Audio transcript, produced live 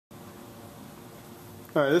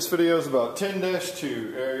Alright, this video is about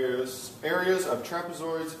 10-2 areas of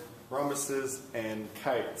trapezoids, rhombuses, and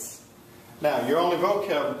kites. Now, your only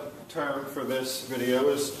vocab term for this video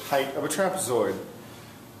is height of a trapezoid,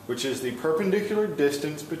 which is the perpendicular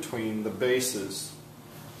distance between the bases.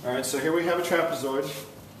 Alright, so here we have a trapezoid,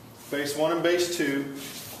 base 1 and base 2.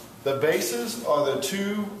 The bases are the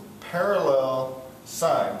two parallel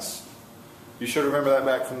sides. You should remember that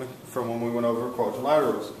back from when we went over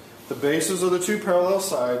quadrilaterals. The bases are the two parallel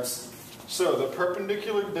sides, so the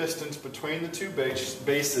perpendicular distance between the two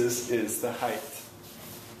bases is the height.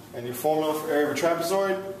 And your formula for area of a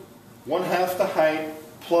trapezoid, 1/2 the height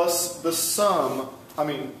plus the sum,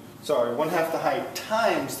 1/2 the height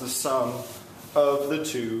times the sum of the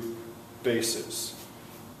two bases.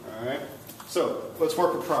 Alright, so let's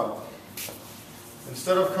work a problem.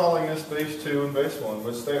 Instead of calling this base 2 and base 1,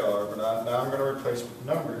 which they are, but now I'm going to replace with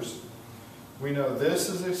numbers. We know this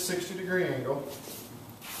is a 60-degree angle.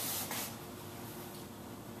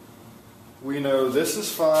 We know this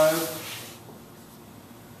is 5,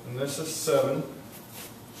 and this is 7.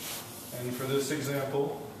 And for this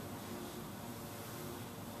example,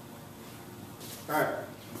 alright,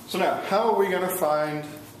 so now how are we going to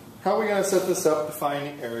set this up to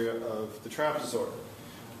find the area of the trapezoid?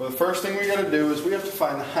 Well, the first thing we got to do is we have to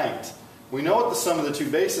find the height. We know what the sum of the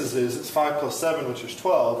two bases is. It's 5 plus 7, which is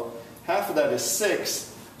 12. Half of that is 6.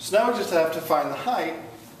 So now we just have to find the height,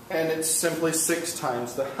 and it's simply 6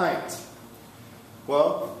 times the height.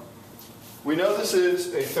 Well, we know this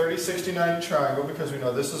is a 30, 60, 90 triangle because we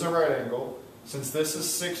know this is a right angle. Since this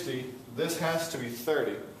is 60, this has to be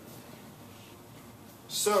 30.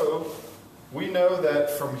 So we know that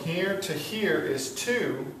from here to here is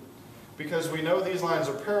 2 because we know these lines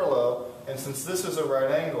are parallel, and since this is a right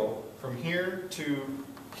angle, from here to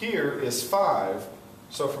here is 5.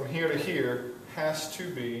 So from here to here has to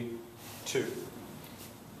be 2.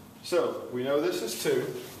 So we know this is 2.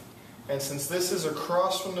 And since this is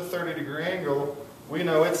across from the 30-degree angle, we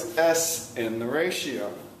know it's S in the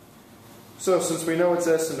ratio. So since we know it's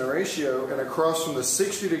S in the ratio, and across from the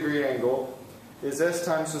 60-degree angle is S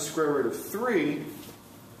times the square root of 3,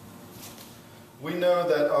 we know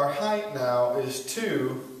that our height now is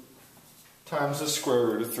 2 times the square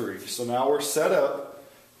root of 3. So now we're set up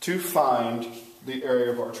to find the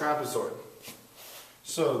area of our trapezoid.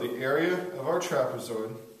 So the area of our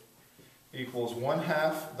trapezoid equals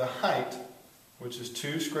 1/2 the height, which is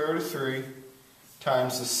 2 square root of 3,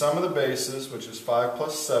 times the sum of the bases, which is 5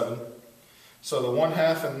 plus 7. So the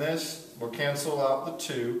 1/2 in this will cancel out the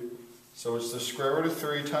 2, so it's the square root of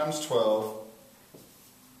 3 times 12.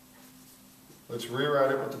 Let's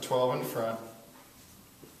rewrite it with the 12 in front.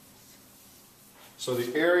 So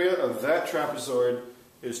the area of that trapezoid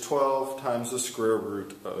is 12 times the square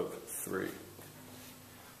root of 3.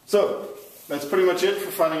 So, that's pretty much it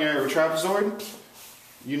for finding area of a trapezoid.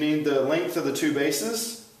 You need the length of the two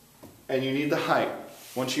bases, and you need the height.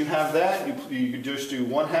 Once you have that, you just do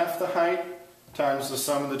 1/2 the height times the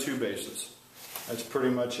sum of the two bases. That's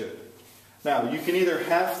pretty much it. Now, you can either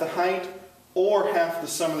half the height or half the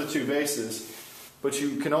sum of the two bases, but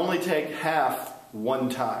you can only take half one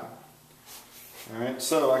time. Alright,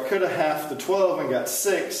 so I could have halved the 12 and got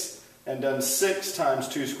 6, and done 6 times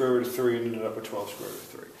 2 square root of 3 and ended up with 12 square root of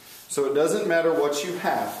 3. So it doesn't matter what you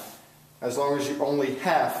half, as long as you only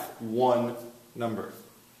half one number.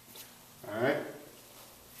 Alright?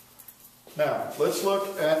 Now, let's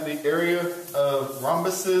look at the area of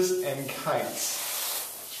rhombuses and kites.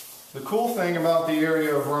 The cool thing about the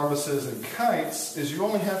area of rhombuses and kites is you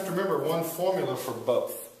only have to remember one formula for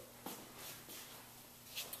both.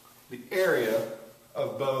 The area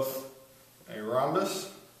of both a rhombus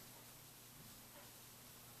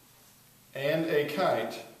and a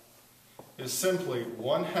kite is simply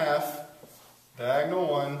 1/2 diagonal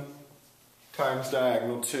 1 times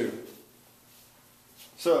diagonal 2.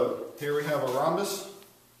 So here we have a rhombus,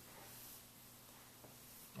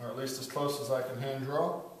 or at least as close as I can hand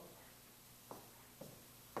draw.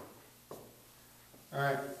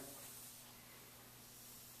 Alright.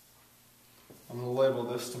 I'm going to label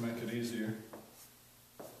this to make it easier.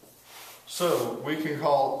 So we can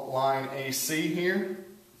call line AC here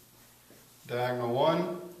diagonal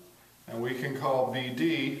 1, and we can call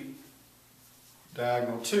BD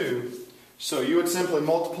diagonal 2. So you would simply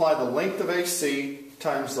multiply the length of AC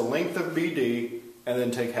times the length of BD and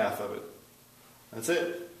then take half of it. That's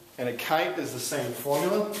it. And a kite is the same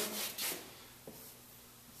formula.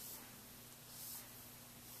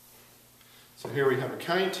 So here we have a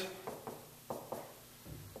kite.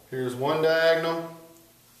 Here's one diagonal,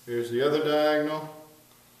 here's the other diagonal.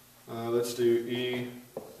 Let's do E,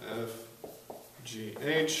 F, G,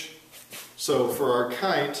 H. So for our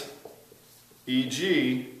kite, EG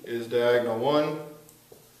is diagonal 1,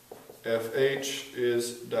 FH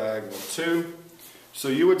is diagonal 2. So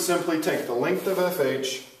you would simply take the length of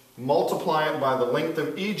FH, multiply it by the length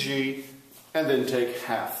of EG, and then take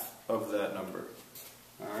half of that number.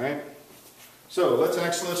 Alright? So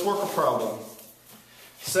let's work a problem.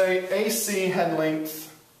 Say AC had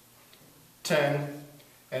length 10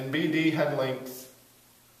 and BD had length,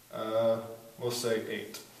 we'll say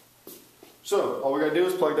 8. So all we got to do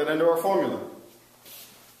is plug that into our formula.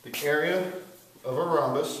 The area of a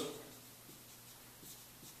rhombus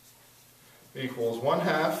equals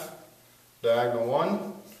 1/2 diagonal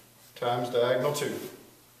 1 times diagonal 2.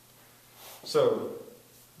 So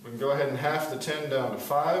we can go ahead and half the 10 down to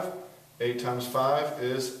 5. 8 times 5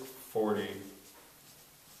 is 40.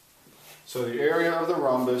 So the area of the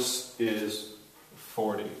rhombus is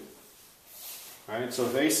 40. Alright, so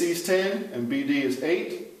if AC is 10 and BD is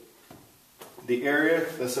 8, the area,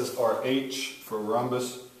 this is our H for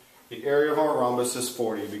rhombus, the area of our rhombus is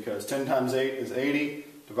 40 because 10 times 8 is 80,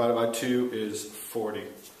 divided by 2 is 40.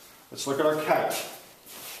 Let's look at our kite.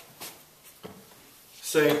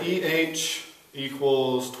 Say EH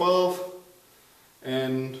equals 12,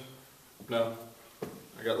 and, no,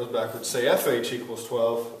 I got those backwards. Say FH equals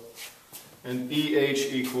 12, and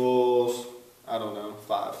EH equals, I don't know,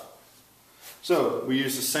 5. So we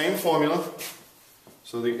use the same formula.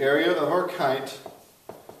 So the area of our kite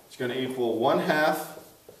is going to equal 1/2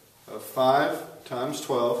 of 5 times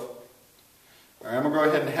 12. All right, I'm going to go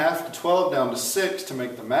ahead and half the 12 down to 6 to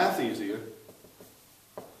make the math easier.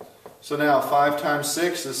 So now 5 times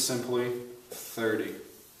 6 is simply 30.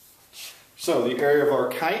 So the area of our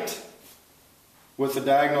kite with the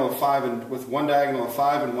diagonal of 5 and with one diagonal of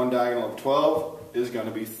 5 and one diagonal of 12 is going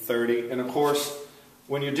to be 30. And of course,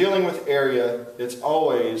 when you're dealing with area, it's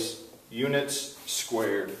always units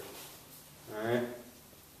squared. Alright?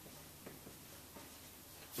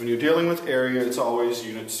 When you're dealing with area, it's always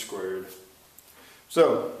units squared.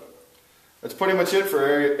 So, that's pretty much it for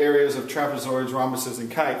areas of trapezoids, rhombuses,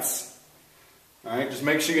 and kites. Alright, just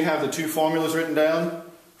make sure you have the two formulas written down.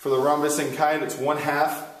 For the rhombus and kite, it's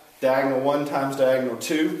 1/2 diagonal 1 times diagonal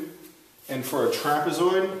 2. And for a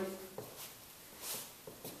trapezoid,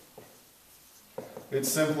 it's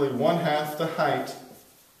simply 1/2 the height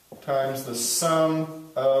times the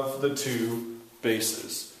sum of the two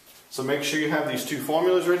bases. So make sure you have these two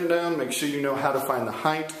formulas written down. Make sure you know how to find the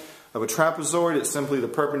height of a trapezoid. It's simply the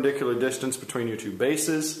perpendicular distance between your two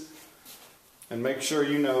bases. And make sure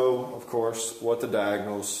you know, of course, what the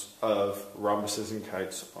diagonals of rhombuses and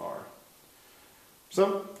kites are.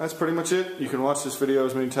 So that's pretty much it. You can watch this video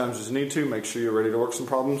as many times as you need to. Make sure you're ready to work some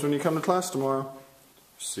problems when you come to class tomorrow.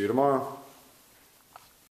 See you tomorrow.